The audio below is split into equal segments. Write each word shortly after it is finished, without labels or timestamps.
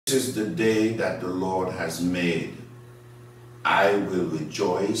This is the day that the Lord has made. I will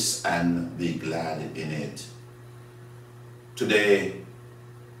rejoice and be glad in it. Today,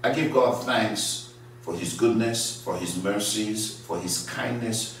 I give God thanks for his goodness, for his mercies, for his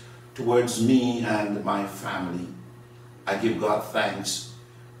kindness towards me and my family. I give God thanks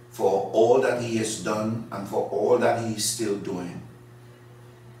for all that he has done and for all that he is still doing.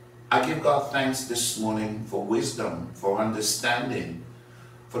 I give God thanks this morning for wisdom, for understanding,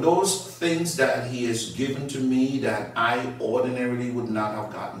 for those things that he has given to me that I ordinarily would not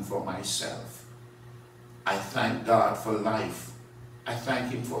have gotten for myself. I thank God for life. I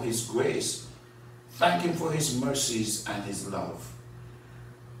thank him for his grace. Thank him for his mercies and his love.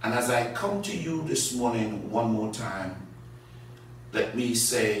 And as I come to you this morning one more time, let me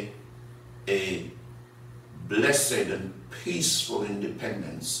say a blessed and peaceful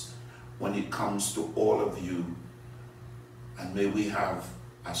independence when it comes to all of you. And may we have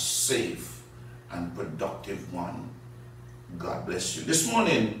a safe and productive one. God bless you. This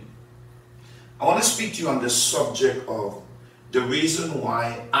morning, I want to speak to you on the subject of the reason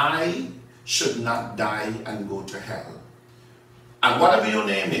why I should not die and go to hell. And whatever your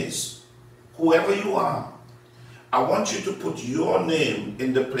name is, whoever you are, I want you to put your name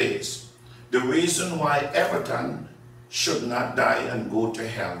in the place. The reason why Everton should not die and go to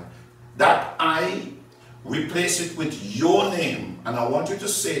hell. That I replace it with your name. And I want you to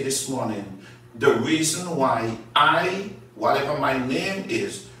say this morning, the reason why I, whatever my name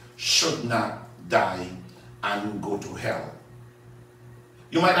is, should not die and go to hell.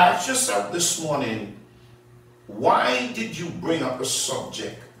 You might ask yourself this morning, why did you bring up a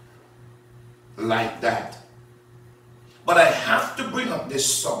subject like that? But I have to bring up this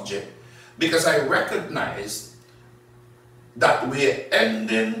subject because I recognize that we're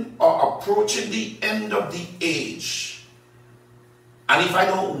ending or approaching the end of the age. And if I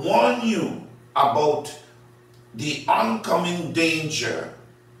don't warn you about the oncoming danger,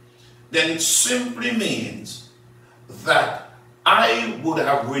 then it simply means that I would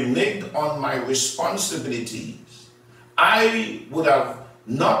have reneged on my responsibilities. I would have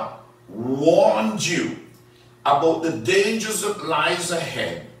not warned you about the dangers that lies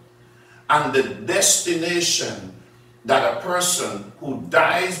ahead and the destination that a person who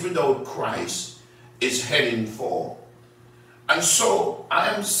dies without Christ is heading for. And so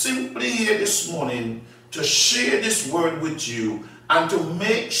I am simply here this morning to share this word with you and to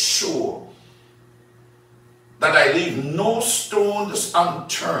make sure that I leave no stones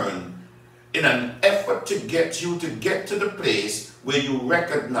unturned in an effort to get you to get to the place where you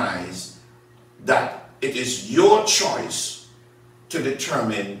recognize that it is your choice to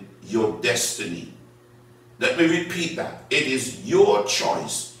determine your destiny. Let me repeat that. It is your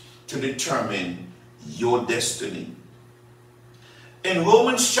choice to determine your destiny. In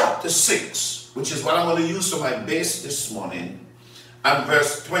Romans chapter 6, which is what I'm going to use for my base this morning, and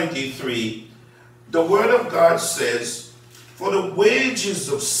verse 23, the word of God says, for the wages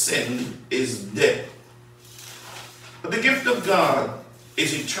of sin is death, but the gift of God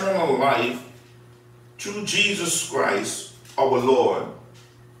is eternal life through Jesus Christ our Lord.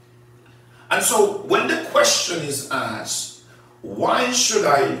 And so when the question is asked, why should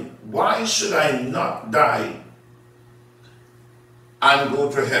I not die and go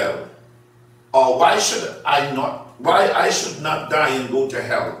to hell? Or why I should not die and go to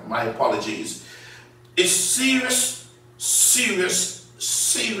hell? My apologies. It's serious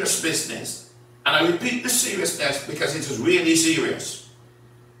business. And I repeat the seriousness because it is really serious.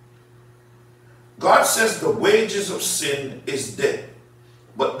 God says the wages of sin is death,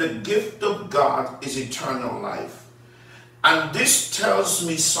 but the gift of God is eternal life. And this tells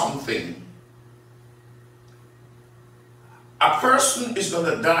me something. A person is going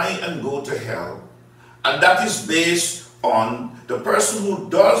to die and go to hell, and that is based on the person who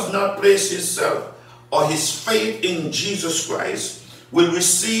does not place himself or his faith in Jesus Christ will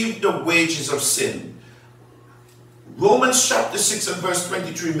receive the wages of sin. Romans chapter 6 and verse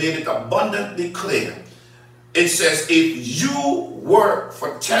 23 made it abundantly clear. It says, if you work for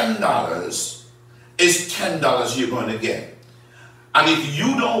 $10, it's $10 you're going to get. And if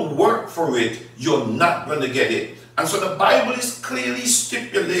you don't work for it, you're not going to get it. And so the Bible is clearly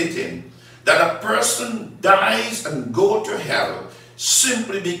stipulating that a person dies and go to hell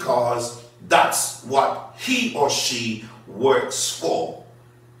simply because that's what he or she works for.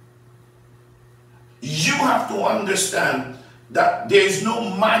 You have to understand that there is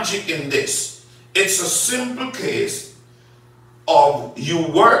no magic in this. It's a simple case of you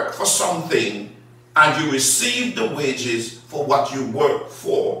work for something and you receive the wages for what you work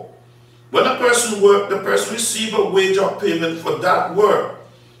for. When a person works, the person receives a wage or payment for that work.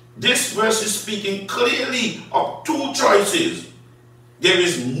 This verse is speaking clearly of two choices. There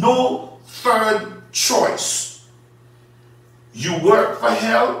is no third choice. You work for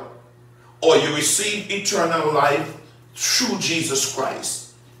hell, or you receive eternal life through Jesus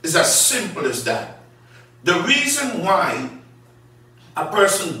Christ. It's as simple as that. The reason why a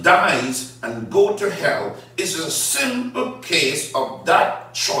person dies and go to hell is a simple case of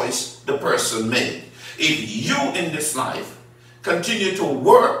that choice the person made. If you in this life continue to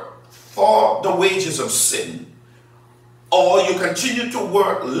work for the wages of sin, or you continue to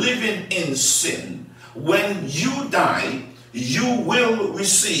work living in sin, when you die, you will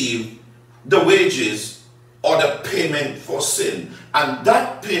receive the wages or the payment for sin. And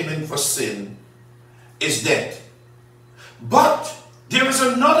that payment for sin is death. But there is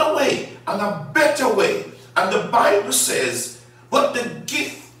another way and a better way. And the Bible says, but the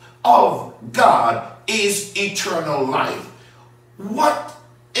gift of God is eternal life. What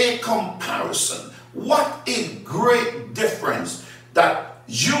a comparison. What a great difference that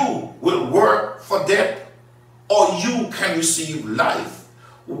you will work for death or you can receive life.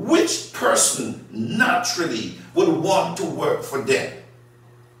 Which person naturally would want to work for death?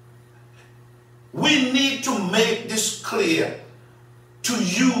 We need to make this clear to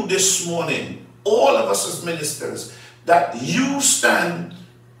you this morning, all of us as ministers, that you stand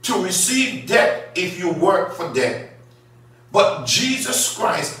to receive death if you work for death. But Jesus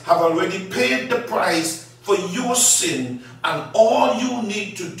Christ have already paid the price for your sin, and all you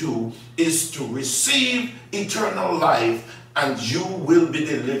need to do is to receive eternal life, and you will be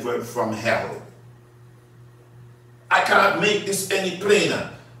delivered from hell. I cannot make this any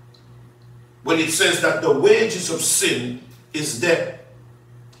plainer when it says that the wages of sin is death,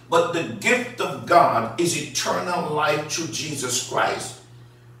 but the gift of God is eternal life through Jesus Christ.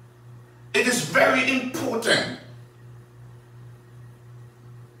 It is very important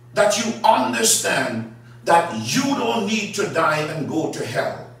that you understand that you don't need to die and go to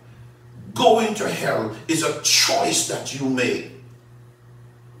hell. Going to hell is a choice that you make.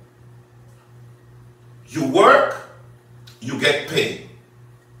 You work, you get paid.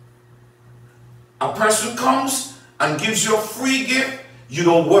 A person comes and gives you a free gift, you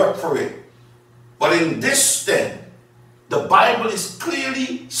don't work for it. But in this stead, the Bible is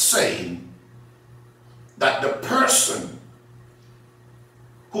clearly saying that the person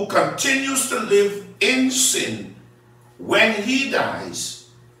who continues to live in sin, when he dies,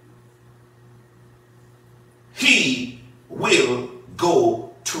 he will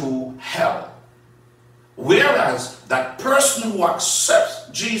go to hell. Whereas that person who accepts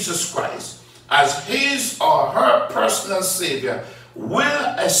Jesus Christ as his or her personal Savior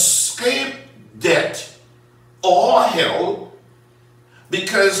will escape death or hell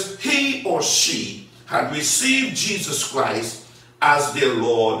because he or she had received Jesus Christ as their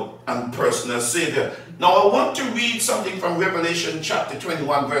Lord and personal Savior. Now I want to read something from Revelation chapter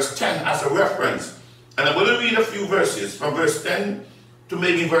 21 verse 10 as a reference. And I'm going to read a few verses from verse 10 to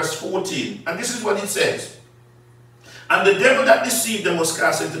maybe verse 14. And this is what it says. And the devil that deceived them was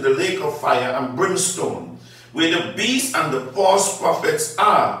cast into the lake of fire and brimstone, where the beast and the false prophets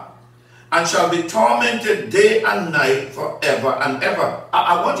are, and shall be tormented day and night forever and ever.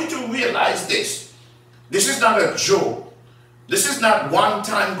 I want you to realize this. This is not a joke. This is not one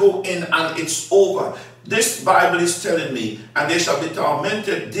time go in and it's over. This Bible is telling me, and they shall be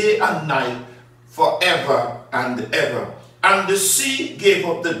tormented day and night forever and ever. And the sea gave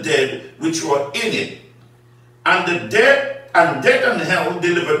up the dead which were in it, and death and hell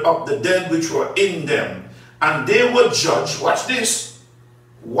delivered up the dead which were in them, and they were judged. Watch this.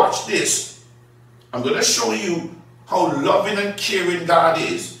 Watch this. I'm going to show you how loving and caring God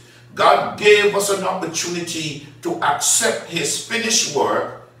is. God gave us an opportunity to accept his finished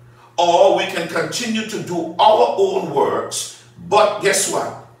work, or we can continue to do our own works. But guess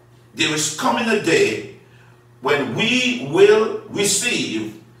what? There is coming a day when we will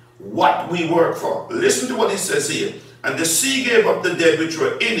receive what we work for. Listen to what it says here. And the sea gave up the dead which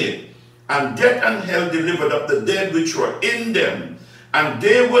were in it, and death and hell delivered up the dead which were in them, and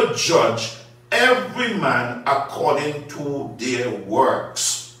they were judged every man according to their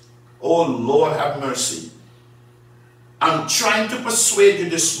works. Oh Lord, have mercy. I'm trying to persuade you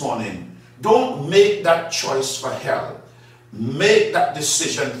this morning. Don't make that choice for hell. Make that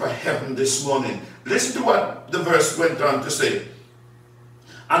decision for heaven this morning. Listen to what the verse went on to say.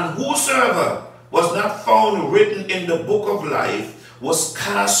 And whosoever was not found written in the book of life was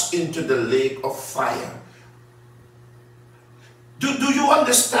cast into the lake of fire. Do you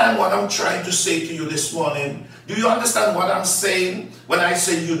understand what I'm trying to say to you this morning? Do you understand what I'm saying when I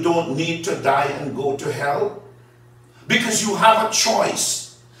say you don't need to die and go to hell? Because you have a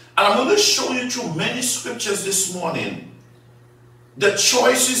choice. And I'm going to show you through many scriptures this morning the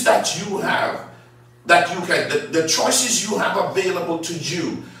choices that you have, the choices you have available to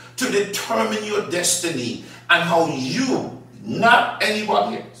you to determine your destiny, and how you, not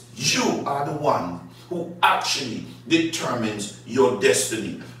anybody else, you are the one who actually determines your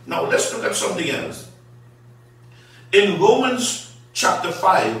destiny. Now let's look at something else. In Romans chapter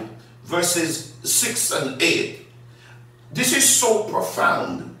 5, verses 6 and 8, this is so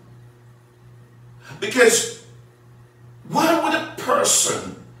profound. Because why would a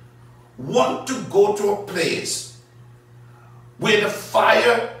person want to go to a place where the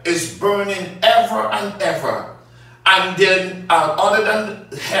fire is burning ever and ever, and then other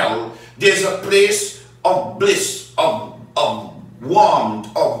than hell, there's a place of bliss, of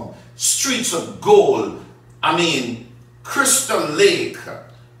warmth, of streets of gold, I mean, crystal lake,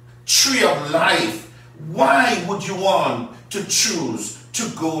 tree of life? Why would you want to choose to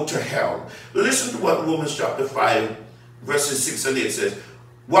go to hell? Listen to what Romans chapter 5 verses 6 and 8 says.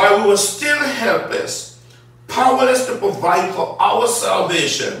 While we were still helpless, powerless to provide for our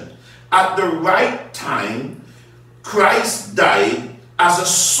salvation, at the right time, Christ died as a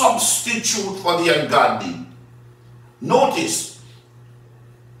substitute for the ungodly. Notice,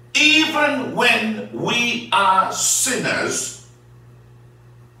 even when we are sinners,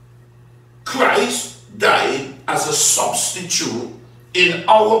 Christ died as a substitute in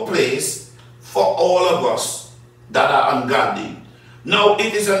our place for all of us that are ungodly. Now,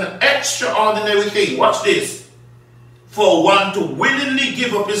 it is an extraordinary thing, watch this, for one to willingly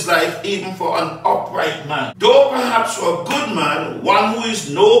give up his life even for an upright man. Though perhaps for a good man, one who is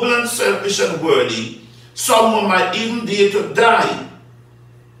noble and selfish and worthy, someone might even dare to die.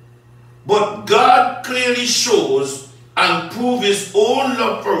 But God clearly shows and proves his own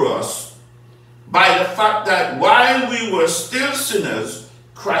love for us by the fact that while we were still sinners,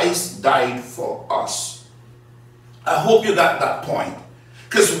 Christ died for us. I hope you got that point.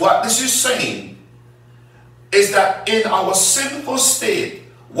 Because what this is saying is that in our sinful state,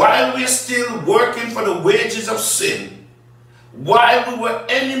 while we are still working for the wages of sin, while we were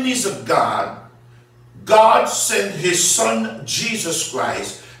enemies of God, God sent his son Jesus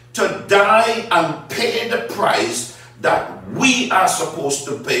Christ to die and pay the price that we are supposed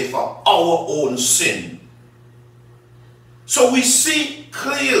to pay for our own sin. So we see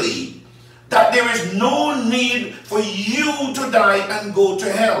clearly that there is no need for you to die and go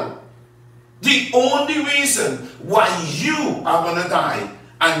to hell. The only reason why you are going to die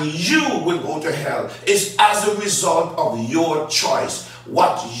and you will go to hell is as a result of your choice,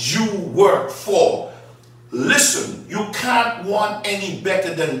 what you work for. Listen, you can't want any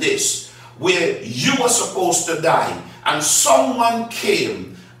better than this, where you were supposed to die and someone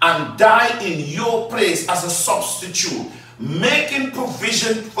came and died in your place as a substitute, making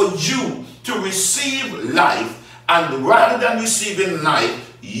provision for you to receive life, and rather than receiving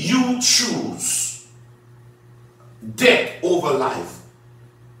life, you choose death over life.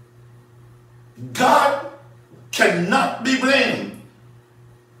 God cannot be blamed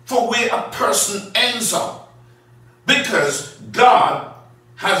for where a person ends up, because God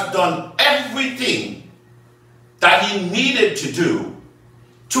has done everything that he needed to do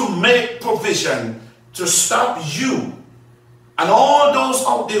to make provision to stop you and all those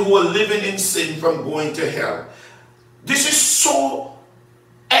out there who are living in sin from going to hell. This is so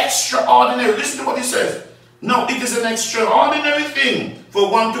extraordinary. Listen to what he says. Now, it is an extraordinary thing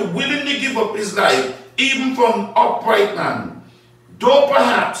for one to willingly give up his life, even for an upright man. Though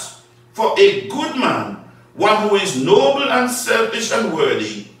perhaps for a good man, one who is noble and selfish and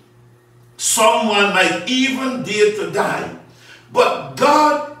worthy, someone might even dare to die. But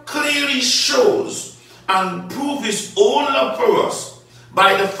God clearly shows and proves his own love for us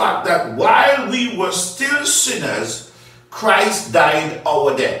by the fact that while we were still sinners, Christ died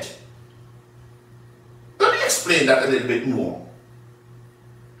our death. Let me explain that a little bit more.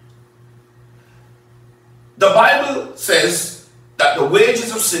 The Bible says that the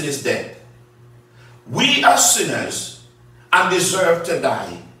wages of sin is death. We are sinners and deserve to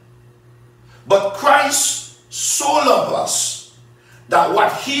die. But Christ so loved us that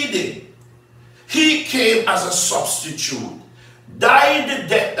what he did, he came as a substitute, died the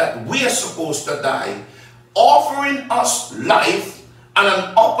death that we are supposed to die, offering us life and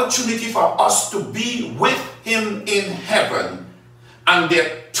an opportunity for us to be with him in heaven. And there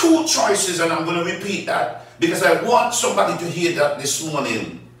are two choices, and I'm going to repeat that because I want somebody to hear that this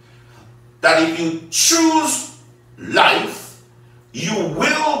morning. That if you choose life, you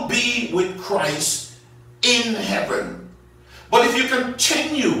will be with Christ in heaven. But if you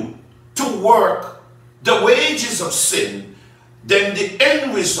continue to work the wages of sin, then the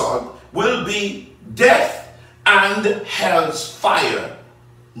end result will be death and hell's fire.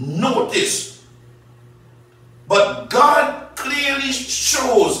 Notice, but God clearly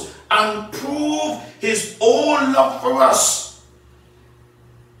shows and proves his own love for us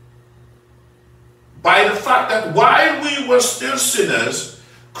by the fact that while we were still sinners,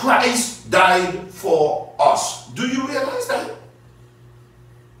 Christ died for us. Do you realize that?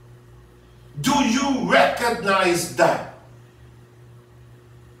 Do you recognize that?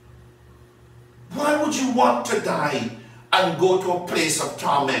 Why would you want to die and go to a place of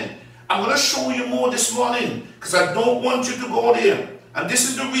torment? I'm going to show you more this morning because I don't want you to go there. And this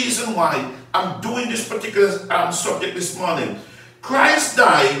is the reason why I'm doing this particular subject this morning. Christ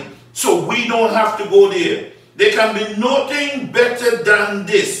died so we don't have to go there. There can be nothing better than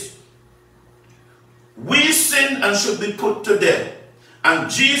this. We sin and should be put to death. And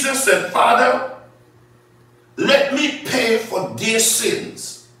Jesus said, Father, let me pay for their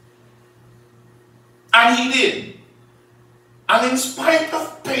sins. And he did. And in spite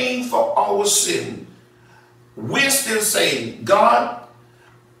of paying for our sin, we're still saying, God,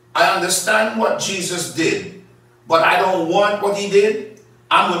 I understand what Jesus did, but I don't want what he did.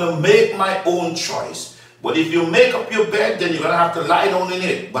 I'm going to make my own choice. But if you make up your bed, then you're going to have to lie down in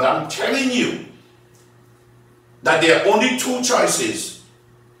it. But I'm telling you that there are only two choices.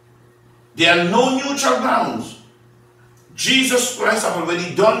 There are no neutral grounds. Jesus Christ has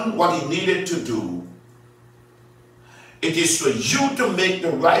already done what he needed to do. It is for you to make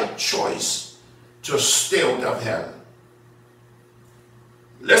the right choice to stay out of hell.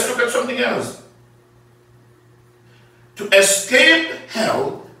 Let's look at something else. To escape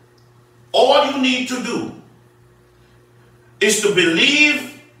hell, all you need to do is to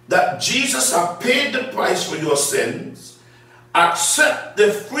believe that Jesus has paid the price for your sins, accept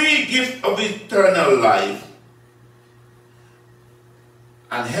the free gift of eternal life,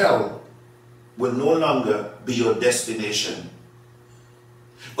 and hell will no longer be your destination.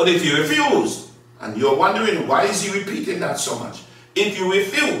 But if you refuse, and you're wondering why is he repeating that so much? If you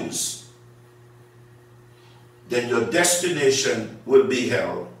refuse, then your destination will be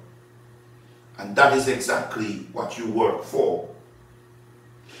hell. And that is exactly what you work for.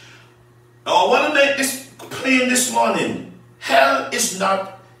 Now I want to make this plain this morning. Hell is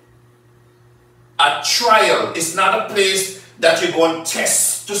not a trial. It's not a place that you go and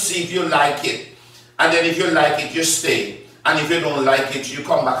test to see if you like it. And then if you like it, you stay. And if you don't like it, you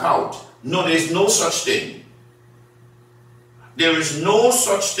come back out. No, there is no such thing. There is no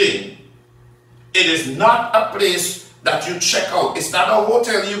such thing. It is not a place that you check out. It's not a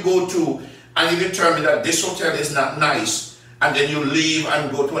hotel you go to and you determine that this hotel is not nice. And then you leave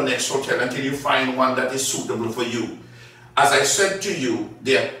and go to a next hotel until you find one that is suitable for you. As I said to you,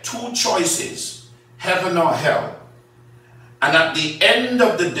 there are two choices, heaven or hell. And at the end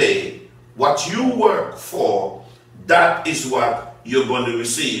of the day, what you work for, that is what you're going to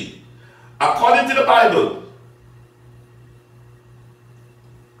receive. According to the Bible,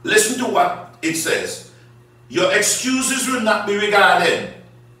 listen to what it says. Your excuses will not be regarded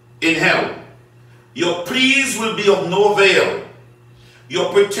in hell. Your pleas will be of no avail.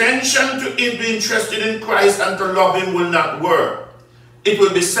 Your pretension to be interested in Christ and to love him will not work. It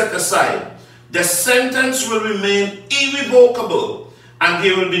will be set aside. The sentence will remain irrevocable and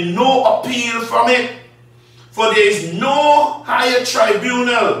there will be no appeal from it. For there is no higher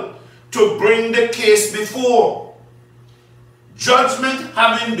tribunal to bring the case before. Judgment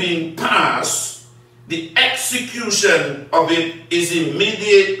having been passed, the execution of it is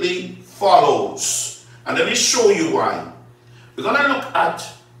immediately follows. And let me show you why. We're going to look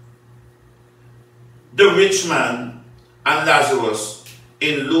at the rich man and Lazarus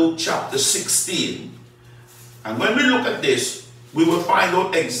in Luke chapter 16. And when we look at this, we will find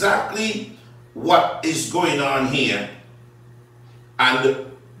out exactly what is going on here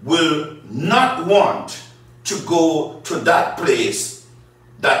and will not want to go to that place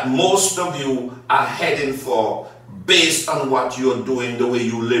that most of you are heading for based on what you're doing, the way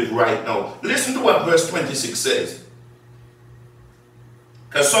you live right now. Listen to what verse 26 says.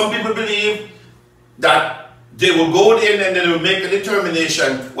 Because some people believe that they will go there and then they will make a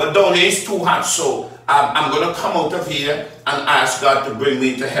determination, well, down here it's too hot, so I'm going to come out of here and ask God to bring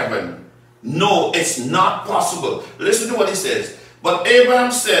me to heaven. No, it's not possible. Listen to what he says. But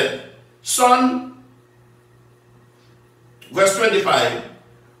Abraham said, son, verse 25,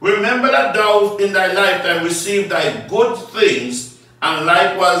 remember that thou in thy lifetime received thy good things, and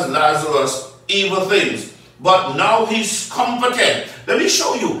likewise Lazarus evil things. But now he's comforted. Let me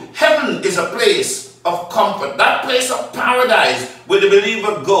show you. Heaven is a place of comfort. That place of paradise where the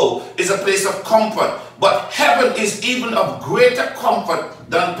believer go is a place of comfort. but heaven is even of greater comfort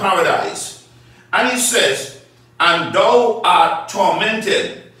than paradise. And he says, and thou art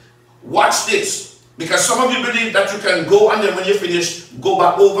tormented. Watch this, because some of you believe that you can go and then when you finish, go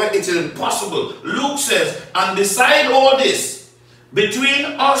back over. It's impossible. Luke says, and beside all this, between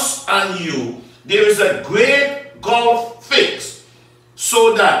us and you, there is a great gulf fixed,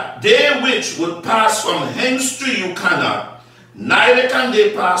 so that they which would pass from hence to you cannot, neither can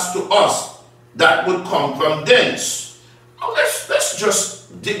they pass to us that would come from thence. Now let's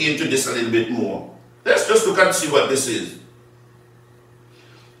just dig into this a little bit more. Let's just look and see what this is.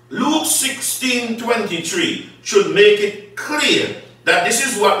 Luke 16:23 should make it clear that this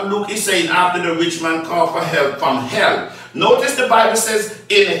is what Luke is saying after the rich man called for help from hell. Notice the Bible says,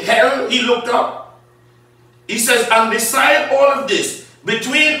 in hell he looked up. He says, and beside all of this,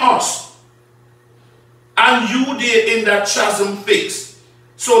 between us and you there in that chasm fixed,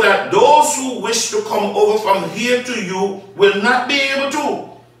 so that those who wish to come over from here to you will not be able to,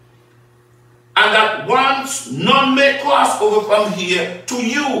 and that once none may cross over from here to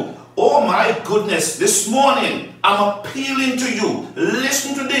you. Oh my goodness, this morning I'm appealing to you.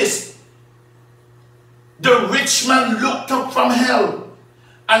 Listen to this. The rich man looked up from hell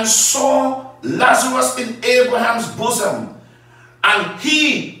and saw Lazarus in Abraham's bosom, and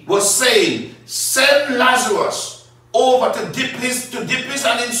he was saying, send Lazarus over to dip his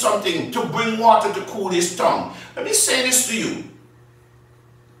hand in something to bring water to cool his tongue. Let me say this to you.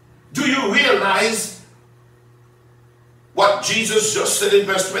 Do you realize what Jesus just said in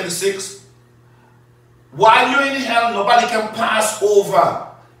verse 26? While you're in hell, nobody can pass over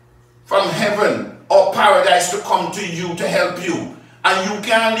from heaven or paradise to come to you to help you. And you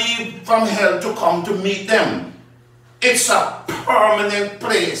can't leave from hell to come to meet them. It's a permanent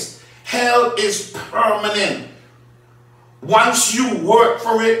place. Hell is permanent. Once you work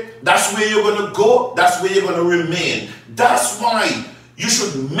for it, that's where you're going to go. That's where you're going to remain. That's why you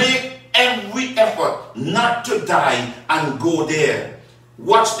should make every effort not to die and go there.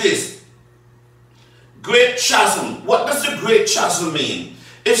 Watch this. Great chasm. What does the great chasm mean?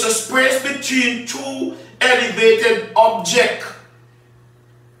 It's a space between two elevated objects.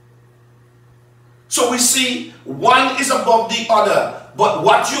 So we see one is above the other, but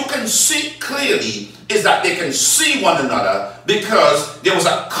what you can see clearly is that they can see one another because there was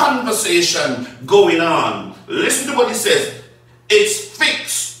a conversation going on. Listen to what he says. It's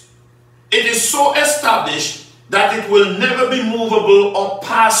fixed. It is so established that it will never be movable or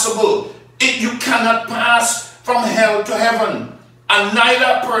passable. You cannot pass from hell to heaven, and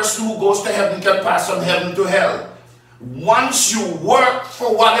neither person who goes to heaven can pass from heaven to hell. Once you work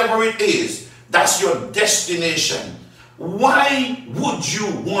for whatever it is, that's your destination. Why would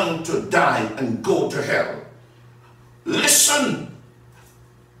you want to die and go to hell? Listen,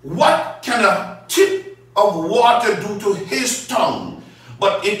 what can a tip of water do to his tongue?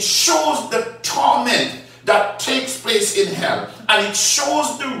 But it shows the torment that takes place in hell. And it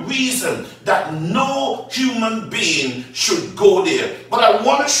shows the reason that no human being should go there. But I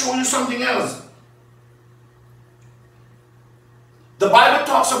want to show you something else. The Bible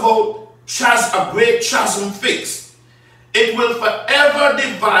talks about a great chasm fixed. It will forever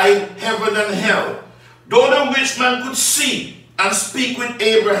divide heaven and hell. Though the rich man could see and speak with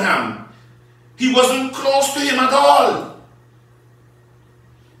Abraham, he wasn't close to him at all.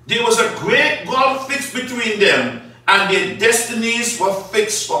 There was a great gulf fixed between them, and their destinies were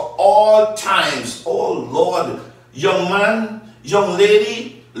fixed for all times. Oh Lord, young man, young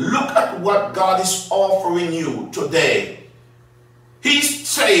lady, look at what God is offering you today. He's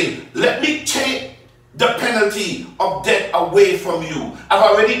saying, let me take the penalty of death away from you. I've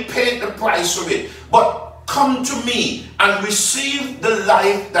already paid the price of it. But come to me and receive the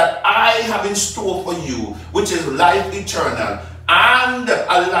life that I have in store for you, which is life eternal and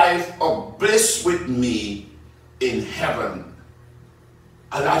a life of bliss with me in heaven.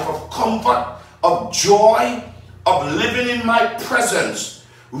 A life of comfort, of joy, of living in my presence,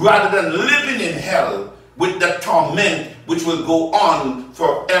 rather than living in hell with the torment which will go on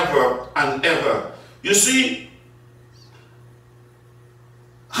forever and ever. You see,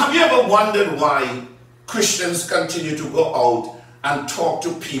 have you ever wondered why Christians continue to go out and talk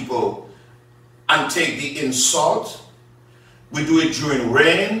to people and take the insult? We do it during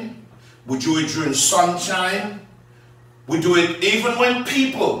rain. We do it during sunshine. We do it even when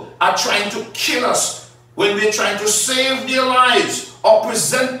people are trying to kill us, when we're trying to save their lives or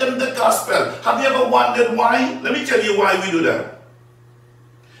present them the gospel. Have you ever wondered why? Let me tell you why we do that.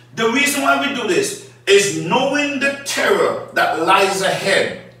 The reason why we do this is knowing the terror that lies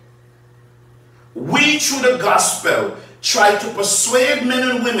ahead. We, through the gospel, try to persuade men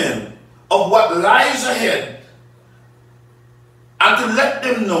and women of what lies ahead, and to let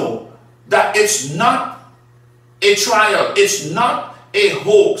them know that it's not a trial, it's not a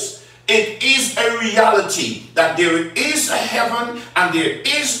hoax, it is a reality that there is a heaven and there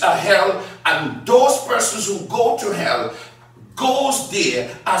is a hell, and those persons who go to hell goes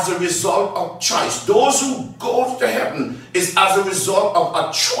there as a result of choice. Those who go to heaven is as a result of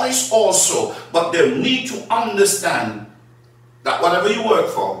a choice also, but they need to understand that whatever you work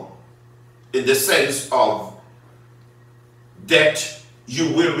for, in the sense of debt,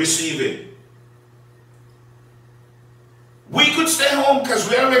 you will receive it. We could stay home because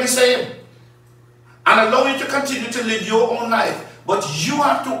we're already saved and allow you to continue to live your own life. But you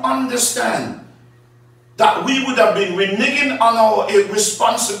have to understand that we would have been reneging on our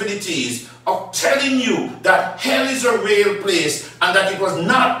responsibilities of telling you that hell is a real place and that it was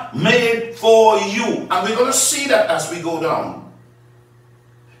not made for you. And we're going to see that as we go down.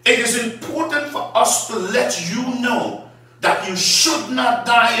 It is important for us to let you know that you should not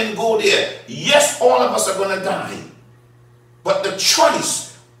die and go there. Yes, all of us are going to die. But the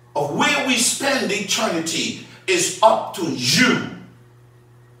choice of where we spend eternity is up to you.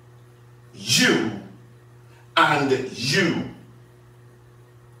 You and you.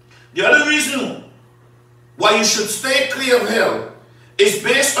 The other reason why you should stay clear of hell is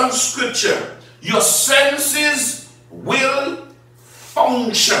based on scripture. Your senses will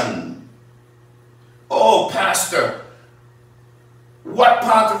function. Oh, Pastor, what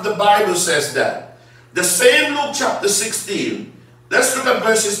part of the Bible says that? The same Luke chapter 16. Let's look at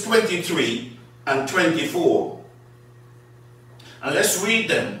verses 23 and 24. And let's read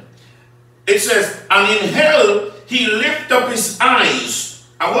them. It says, and in hell he lifted up his eyes.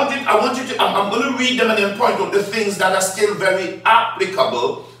 I'm going to read them and then point out the things that are still very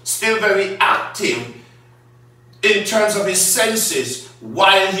applicable, still very active in terms of his senses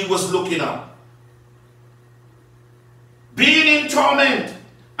while he was looking up. Being in torment,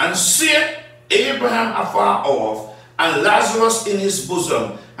 and seeth Abraham afar off, and Lazarus in his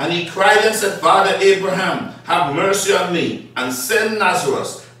bosom. And he cried and said, Father Abraham, have mercy on me, and send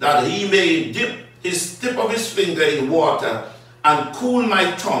Lazarus, that he may dip his tip of his finger in water, and cool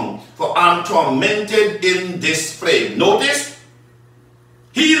my tongue, for I'm tormented in this flame. Notice,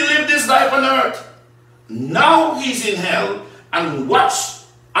 he lived his life on earth. Now he's in hell, and watch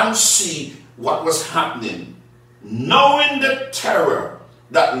and see what was happening. Knowing the terror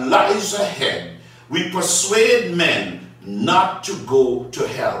that lies ahead, we persuade men not to go to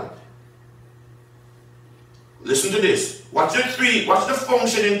hell. Listen to this. What's the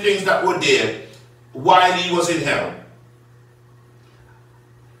functioning things that were there while he was in hell?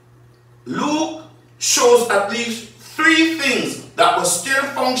 Luke shows at least 3 things that were still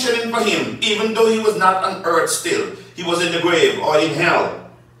functioning for him, even though he was not on earth still. He was in the grave or in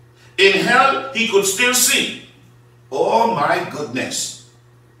hell. In hell, he could still see. Oh my goodness.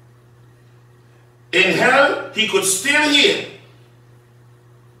 In hell, he could still hear.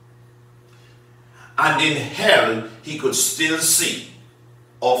 And in hell, he could still see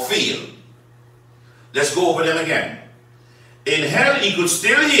or feel. Let's go over them again. In hell, he could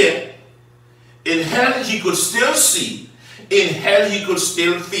still hear. In hell, he could still see. In hell, he could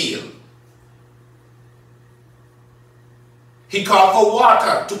still feel. He called for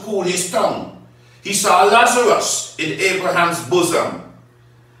water to cool his tongue. He saw Lazarus in Abraham's bosom.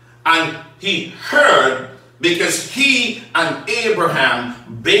 And he heard, because he and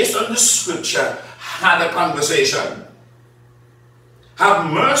Abraham, based on the scripture, had a conversation.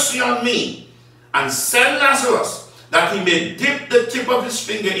 Have mercy on me, and send Lazarus, that he may dip the tip of his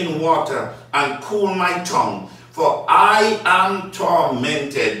finger in water and cool my tongue, for I am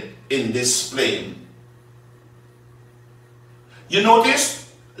tormented in this flame. You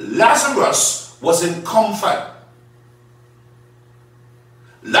notice, Lazarus was in comfort.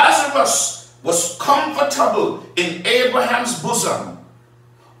 Lazarus was comfortable in Abraham's bosom,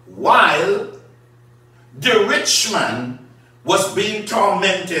 while the rich man was being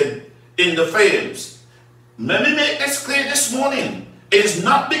tormented in the flames. Let me make this clear this morning. It is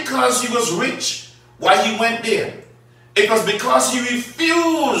not because he was rich why he went there. It was because he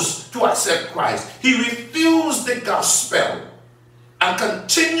refused to accept Christ. He refused the gospel and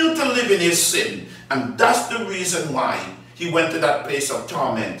continued to live in his sin. And that's the reason why he went to that place of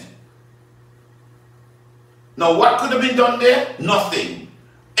torment. Now, what could have been done there? Nothing.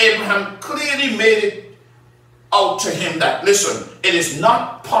 Abraham clearly made it out to him that, listen, it is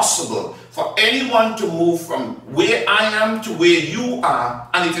not possible for anyone to move from where I am to where you are,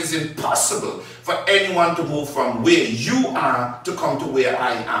 and it is impossible for anyone to move from where you are to come to where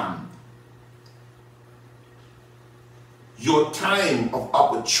I am. Your time of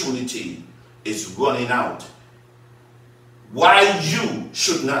opportunity is running out. Why you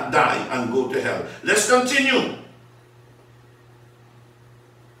should not die and go to hell. Let's continue.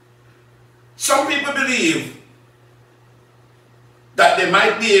 Some people believe that they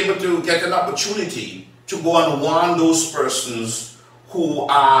might be able to get an opportunity to go and warn those persons who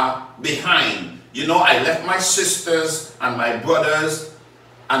are behind. You know, I left my sisters and my brothers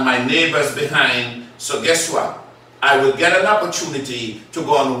and my neighbors behind, so guess what? I will get an opportunity to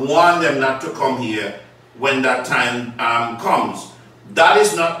go and warn them not to come here when that time comes. That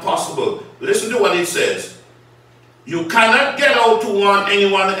is not possible. Listen to what it says. You cannot get out to warn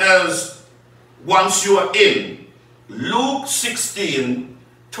anyone else once you are in. Luke 16,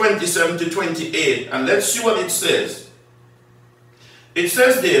 27 to 28. And let's see what it says. It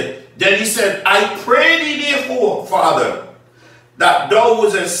says there, then he said, I pray thee therefore, Father, that thou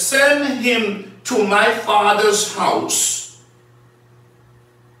wouldest send him to my father's house.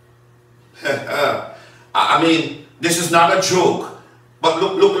 I mean, this is not a joke. But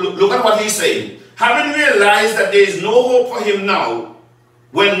look at what he's saying. Having realized that there is no hope for him now,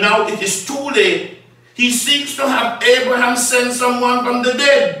 when now it is too late, he seeks to have Abraham send someone from the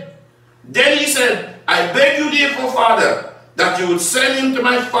dead. Then he said, I beg you therefore, Father, that you would send him to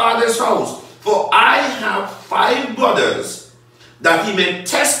my father's house, for I have 5 brothers, that he may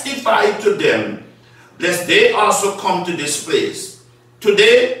testify to them, lest they also come to this place.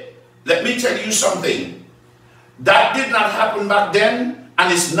 Today, let me tell you something. That did not happen back then,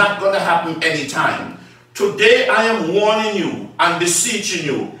 and it's not going to happen anytime. Today, I am warning you and beseeching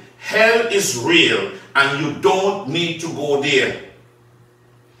you, hell is real, and you don't need to go there.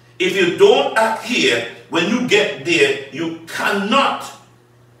 If you don't act here, when you get there, you cannot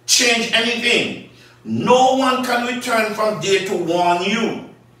change anything. No one can return from there to warn you.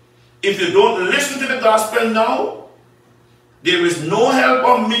 If you don't listen to the gospel now, there is no help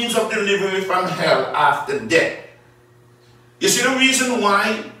or means of delivery from hell after death. You see the reason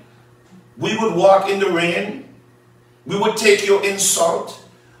why we would walk in the rain, we would take your insult,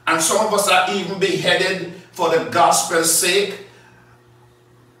 and some of us are even beheaded for the gospel's sake.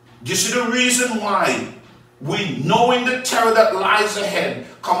 Do you see the reason why we, knowing the terror that lies ahead,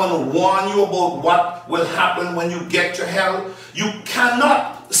 come and warn you about what will happen when you get to hell? You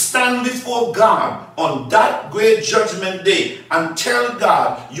cannot stand before God on that great judgment day and tell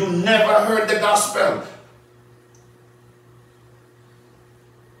God you never heard the gospel.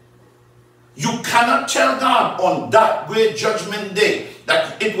 You cannot tell God on that great judgment day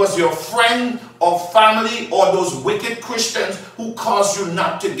that it was your friend or family or those wicked Christians who caused you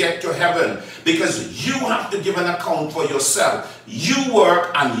not to get to heaven, because you have to give an account for yourself. You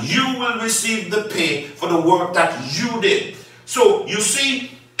work and you will receive the pay for the work that you did. So you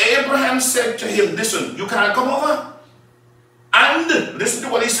see, Abraham said to him, listen, you can't come over. And listen to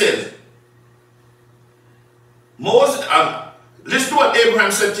what he says. Listen to what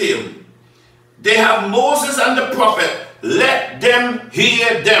Abraham said to him. They have Moses and the prophet. Let them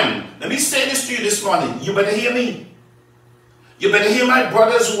hear them. Let me say this to you this morning. You better hear me. You better hear my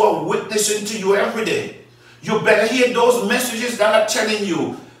brothers who are witnessing to you every day. You better hear those messages that are telling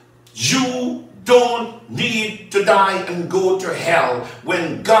you, you don't need to die and go to hell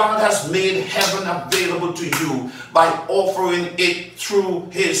when God has made heaven available to you by offering it through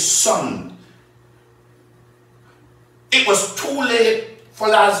his son. It was too late for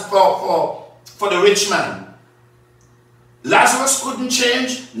the rich man. Lazarus couldn't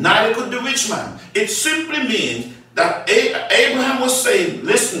change, neither could the rich man. It simply means that Abraham was saying,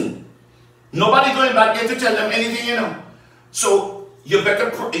 listen, nobody going back there to tell them anything, you know. So you better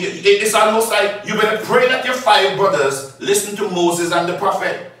pray. It's almost like you better pray that your 5 brothers listen to Moses and the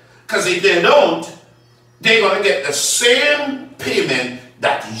prophet. Because if they don't, they're going to get the same payment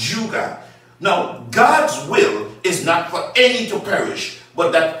that you got. Now, God's will is not for any to perish,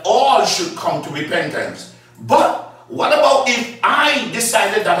 but that all should come to repentance. But what about if I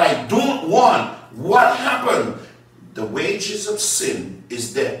decided that I don't want? What happened? The wages of sin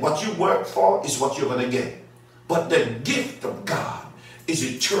is death. What you work for is what you're going to get. But the gift of God is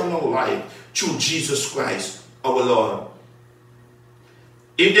eternal life through Jesus Christ our Lord.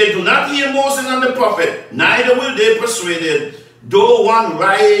 If they do not hear Moses and the prophet, neither will they be persuaded, though one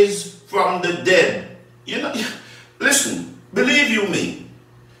rise from the dead. You know, listen, believe you me,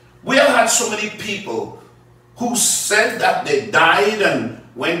 we have had so many people who said that they died and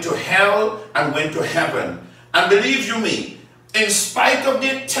went to hell and went to heaven. And believe you me, in spite of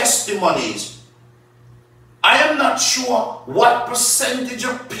their testimonies, I am not sure what percentage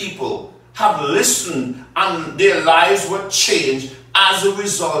of people have listened and their lives were changed as a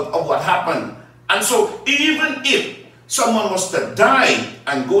result of what happened. And so even if someone was to die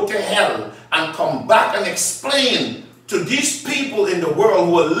and go to hell and come back and explain to these people in the world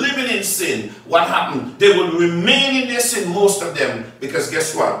who are living in sin what happened, they will remain in their sin, most of them, because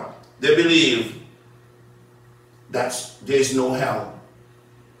guess what? They believe that there is no hell.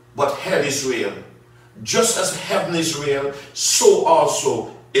 But hell is real. Just as heaven is real, so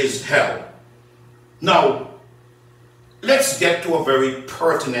also is hell. Now, let's get to a very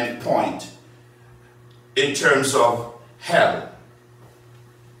pertinent point in terms of hell.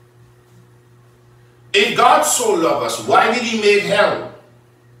 If God so loved us, why did he make hell?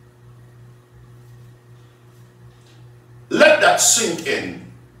 Let that sink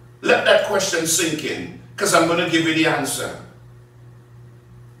in. Let that question sink in, because I'm going to give you the answer.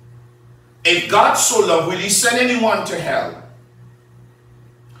 If God so loved, will he send anyone to hell?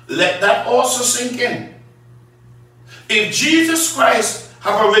 Let that also sink in. If Jesus Christ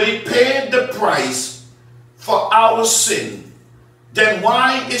have already paid the price for our sin, then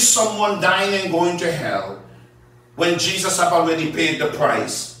why is someone dying and going to hell when Jesus have already paid the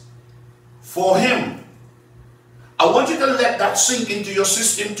price for him? I want you to let that sink into your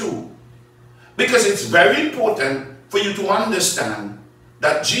system too, because it's very important for you to understand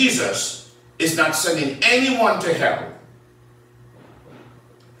that Jesus is not sending anyone to hell.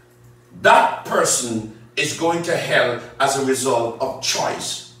 That person is going to hell as a result of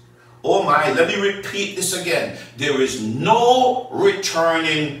choice. Oh my, let me repeat this again. There is no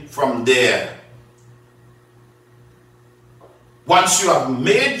returning from there. Once you have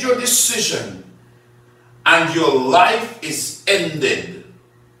made your decision and your life is ended,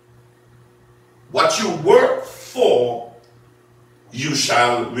 what you work for, you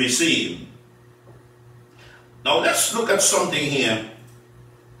shall receive. Now let's look at something here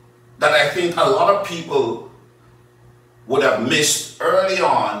that I think a lot of people would have missed early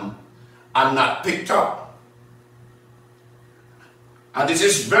on and not picked up. And it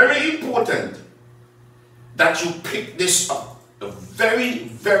is very important that you pick this up. Very,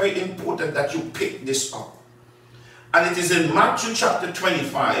 very important that you pick this up. And it is in Matthew chapter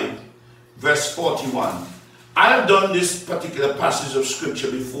 25, verse 41. I have done this particular passage of scripture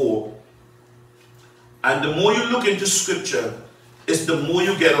before. And the more you look into scripture, is the more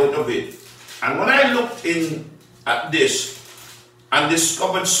you get out of it. And when I looked in at this and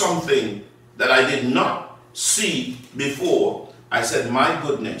discovered something that I did not see before, I said, my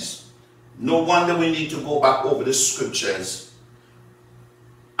goodness, no wonder we need to go back over the scriptures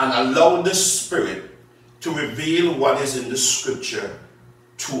and allow the Spirit to reveal what is in the scripture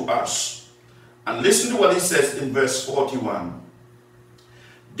to us. And listen to what it says in verse 41.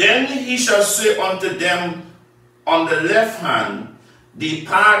 Then he shall say unto them on the left hand,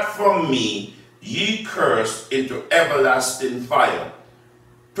 depart from me, ye cursed, into everlasting fire,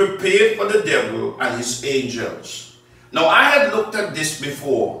 prepared for the devil and his angels. Now I had looked at this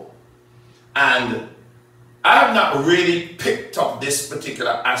before, and I have not really picked up this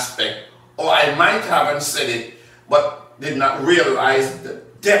particular aspect, or I might have and said it, but did not realize the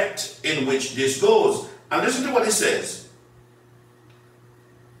depth in which this goes. And listen to what it says.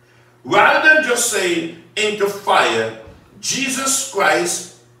 Rather than just saying into fire, Jesus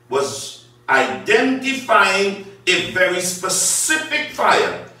Christ was identifying a very specific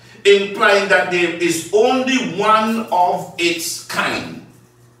fire, implying that there is only one of its kind.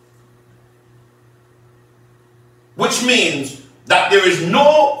 Which means that there is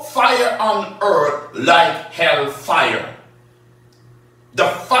no fire on earth like hellfire. The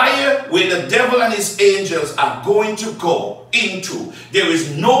fire where the devil and his angels are going to go into. There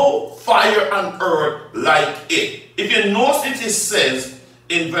is no fire on earth like it. If you notice, it says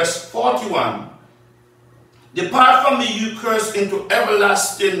in verse 41, depart from me, you cursed, into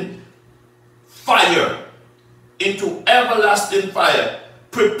everlasting fire. Into everlasting fire,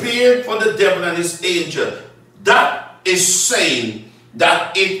 prepared for the devil and his angel. That is saying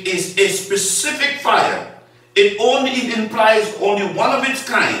that it is a specific fire. It implies only one of its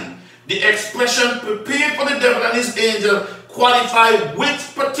kind. The expression prepared for the devil and his angel qualify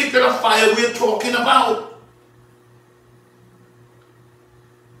which particular fire we're talking about.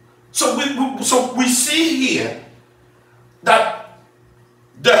 So we see here that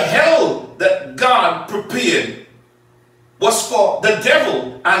the hell that God prepared was for the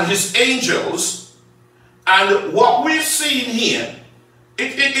devil and his angels. And what we're seeing here,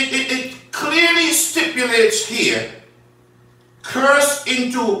 it clearly stipulates here, cursed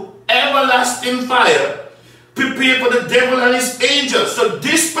into everlasting fire, prepared for the devil and his angels. So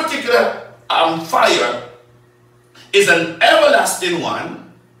this particular fire is an everlasting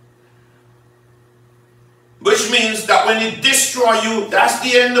one, which means that when it destroys you, that's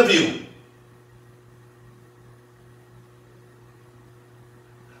the end of you.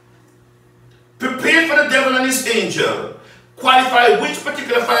 prepared for the devil and his angel, qualify which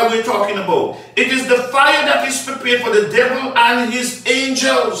particular fire we're talking about. It is the fire that is prepared for the devil and his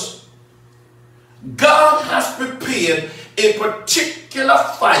angels. God has prepared a particular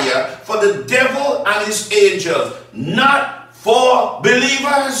fire for the devil and his angels, not for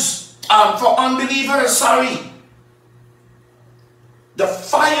believers, for unbelievers, sorry. The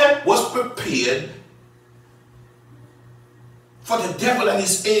fire was prepared for the devil and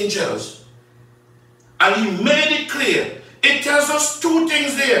his angels. And he made it clear. It tells us two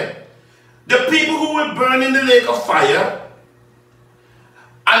things there. The people who will burn in the lake of fire,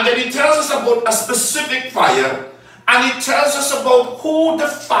 and then it tells us about a specific fire, and it tells us about who the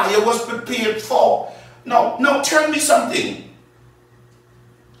fire was prepared for. Now tell me something.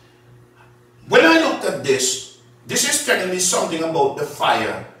 When I looked at this is telling me something about the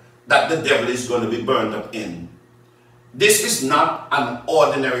fire that the devil is going to be burned up in. This is not an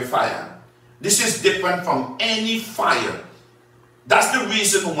ordinary fire. This is different from any fire. That's the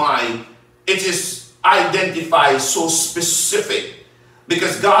reason why it is identified so specific.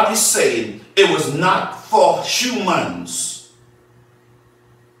 Because God is saying it was not for humans.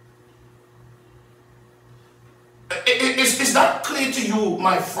 Is that clear to you,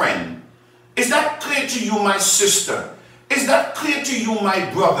 my friend? Is that clear to you, my sister? Is that clear to you, my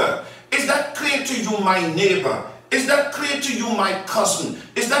brother? Is that clear to you, my neighbor? Is that clear to you, my cousin?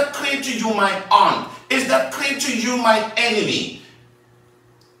 Is that clear to you, my aunt? Is that clear to you, my enemy?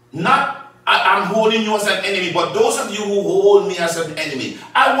 Not I'm holding you as an enemy, but those of you who hold me as an enemy,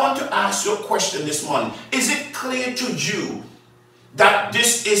 I want to ask you a question this morning. Is it clear to you that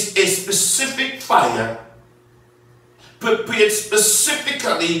this is a specific fire prepared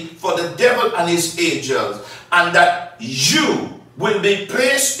specifically for the devil and his angels, and that you will be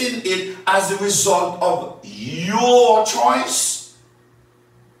placed in it as a result of your choice?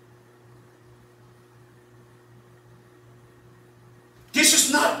 This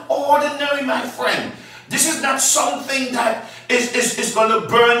is not ordinary, my friend. This is not something that is going to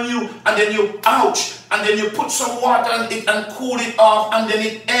burn you and then you ouch, and then you put some water on it and cool it off and then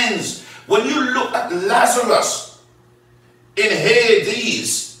it ends. When you look at Lazarus in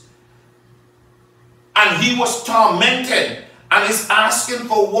Hades, and he was tormented and is asking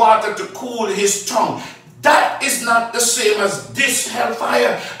for water to cool his tongue, that is not the same as this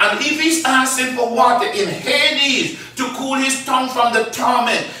hellfire. And if he's asking for water in Hades to cool his tongue from the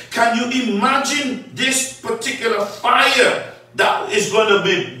torment, can you imagine this particular fire that is going to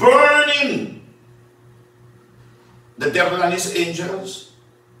be burning the devil and his angels?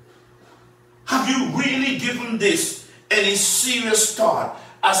 Have you really given this any serious thought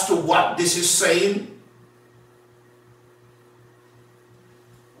as to what this is saying?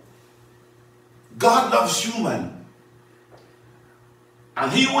 God loves human,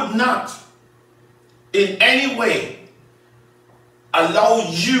 and he would not in any way allow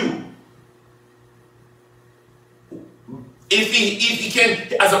you, if he can.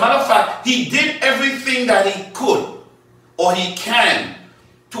 As a matter of fact, he did everything that he could or he can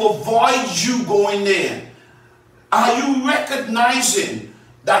to avoid you going there. Are you recognizing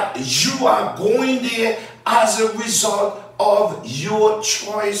that you are going there as a result of your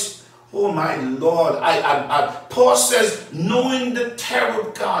choice? Oh my Lord, Paul says, knowing the terror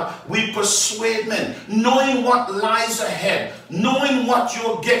of God, we persuade men, knowing what lies ahead, knowing what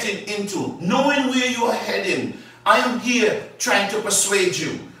you're getting into, knowing where you're heading. I am here trying to persuade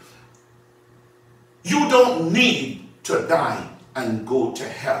you. You don't need to die and go to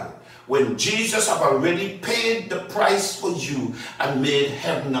hell when Jesus have already paid the price for you and made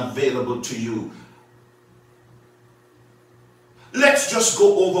heaven available to you. Let's just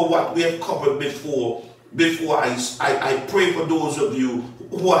go over what we have covered before I pray for those of you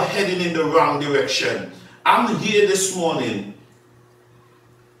who are heading in the wrong direction. I'm here this morning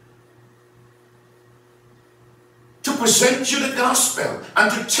to present you the gospel and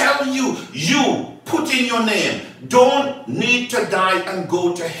to tell you, you put in your name, don't need to die and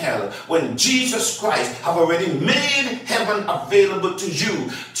go to hell when Jesus Christ have already made heaven available to you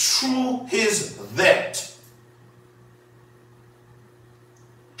through his death.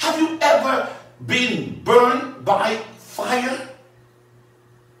 Have you ever been burned by fire?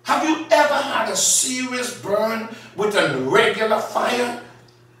 Have you ever had a serious burn with a regular fire?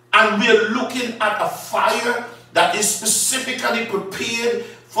 And we're looking at a fire that is specifically prepared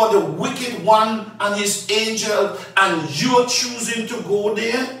for the wicked one and his angel, and you're choosing to go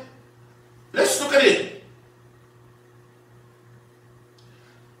there? Let's look at it.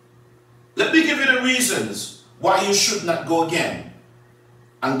 Let me give you the reasons why you should not go again.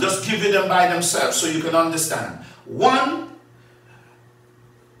 And just give you them by themselves so you can understand. One,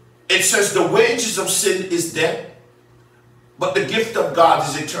 It says the wages of sin is death, but the gift of God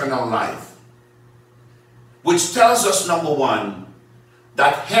is eternal life. Which tells us, number one,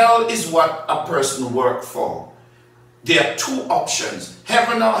 that hell is what a person works for. There are two options,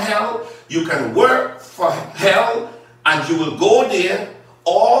 heaven or hell. You can work for hell and you will go there,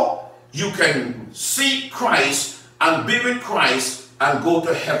 or you can seek Christ and be with Christ and go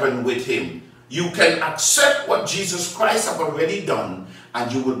to heaven with him. You can accept what Jesus Christ have already done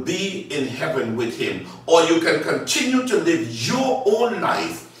and you will be in heaven with him. Or you can continue to live your own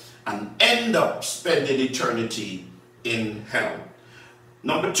life and end up spending eternity in hell.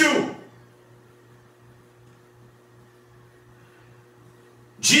 Number two,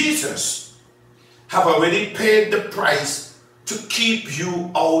 Jesus have already paid the price to keep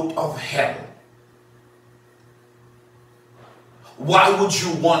you out of hell. Why would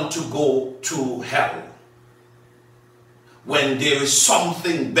you want to go to hell when there is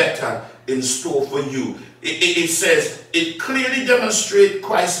something better in store for you? It says, it clearly demonstrates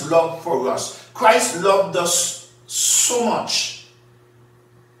Christ's love for us. Christ loved us so much,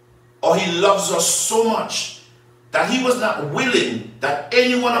 or he loves us so much, that he was not willing that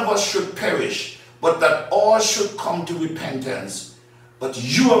any one of us should perish, but that all should come to repentance. But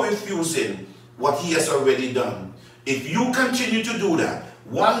you are refusing what he has already done. If you continue to do that,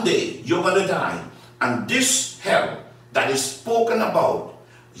 one day you're going to die. And this hell that is spoken about,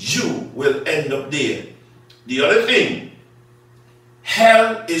 you will end up there. The other thing,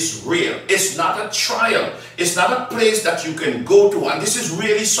 hell is real. It's not a trial. It's not a place that you can go to. And this is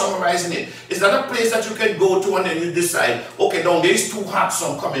really summarizing it. It's not a place that you can go to and then you decide, okay, down there is too hot,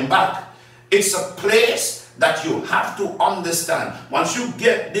 so I'm coming back. It's a place that you have to understand. Once you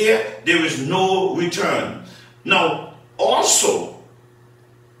get there, there is no return. Now, also,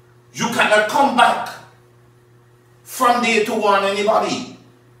 you cannot come back from there to warn anybody.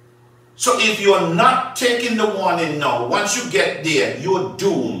 So if you are not taking the warning now, once you get there, you're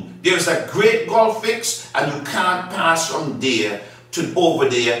doomed. There's a great gulf fix and you can't pass from there to over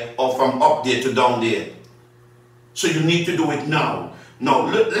there or from up there to down there. So you need to do it now. Now,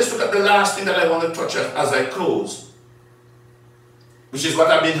 let's look at the last thing that I want to touch as I close, which is what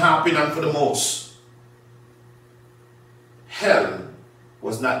I've been harping on for the most. Hell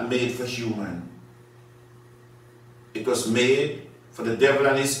was not made for human. It was made for the devil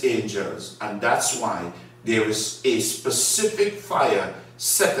and his angels, and that's why there is a specific fire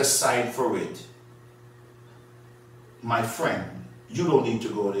set aside for it. My friend, you don't need to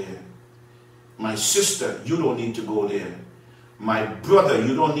go there. My sister, you don't need to go there. My brother,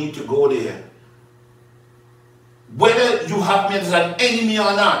 you don't need to go there. Whether you have me as an enemy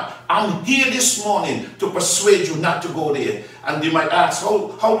or not, I'm here this morning to persuade you not to go there. And you might ask,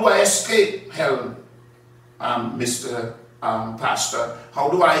 how do I escape hell, Mr. Pastor? How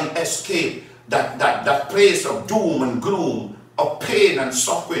do I escape that place of doom and gloom, of pain and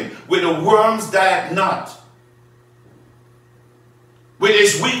suffering, where the worms died not, where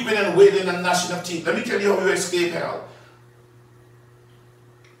there's weeping and wailing and gnashing of teeth? Let me tell you how you escape hell.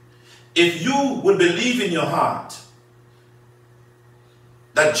 If you would believe in your heart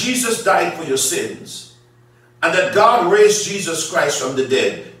that Jesus died for your sins and that God raised Jesus Christ from the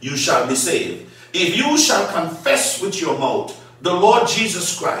dead, you shall be saved. If you shall confess with your mouth the Lord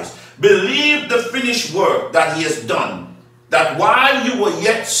Jesus Christ, believe the finished work that he has done, that while you were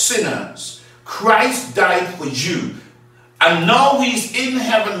yet sinners, Christ died for you, and now he's in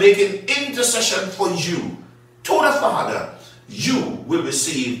heaven making intercession for you to the Father, you will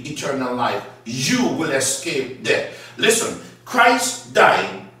receive eternal life. You will escape death. Listen, Christ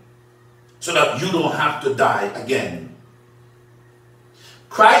died so that you don't have to die again.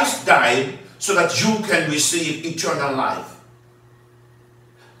 Christ died so that you can receive eternal life.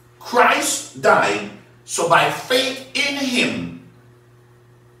 Christ died so by faith in him,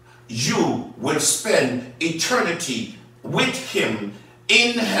 you will spend eternity with him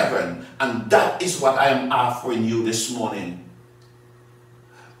in heaven. And that is what I am offering you this morning.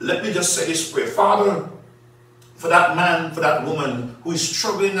 Let me just say this prayer. Father, for that man, for that woman who is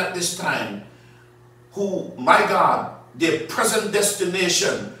struggling at this time, who, my God, their present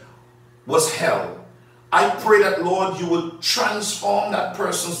destination was hell. I pray that, Lord, you will transform that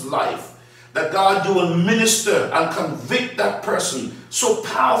person's life. That, God, you will minister and convict that person so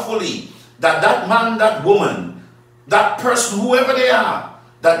powerfully that that man, that woman, that person, whoever they are,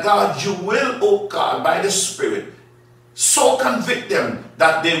 that, God, you will, oh God, by the Spirit, so convict them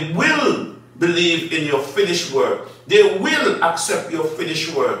that they will believe in your finished work. They will accept your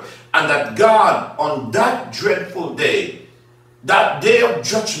finished work. And that, God, on that dreadful day, that day of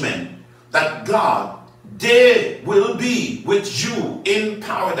judgment, that, God, They will be with you in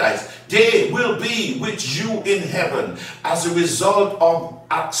paradise. They will be with you in heaven as a result of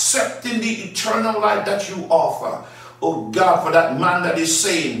accepting the eternal life that you offer. Oh God, for that man that is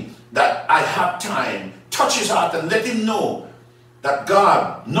saying that I have time, touch his heart and let him know that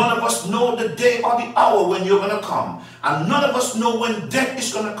God, none of us know the day or the hour when you're going to come. And none of us know when death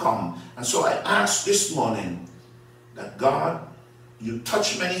is going to come. And so I ask this morning that God, you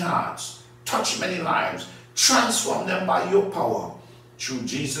touch many hearts, touch many lives, transform them by your power through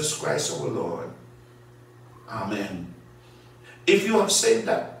Jesus Christ our Lord. Amen. If you have said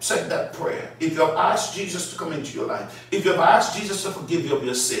that prayer, if you have asked Jesus to come into your life, if you have asked Jesus to forgive you of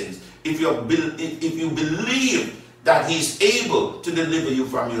your sins, if you believe that he's able to deliver you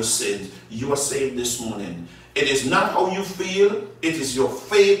from your sins, you are saved this morning. It is not how you feel, it is your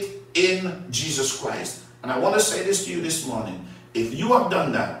faith in Jesus Christ. And I want to say this to you this morning. If you have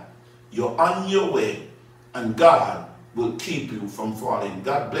done that, you're on your way, and God will keep you from falling.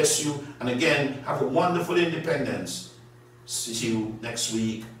 God bless you. And again, have a wonderful independence. See you next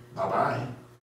week. Bye-bye.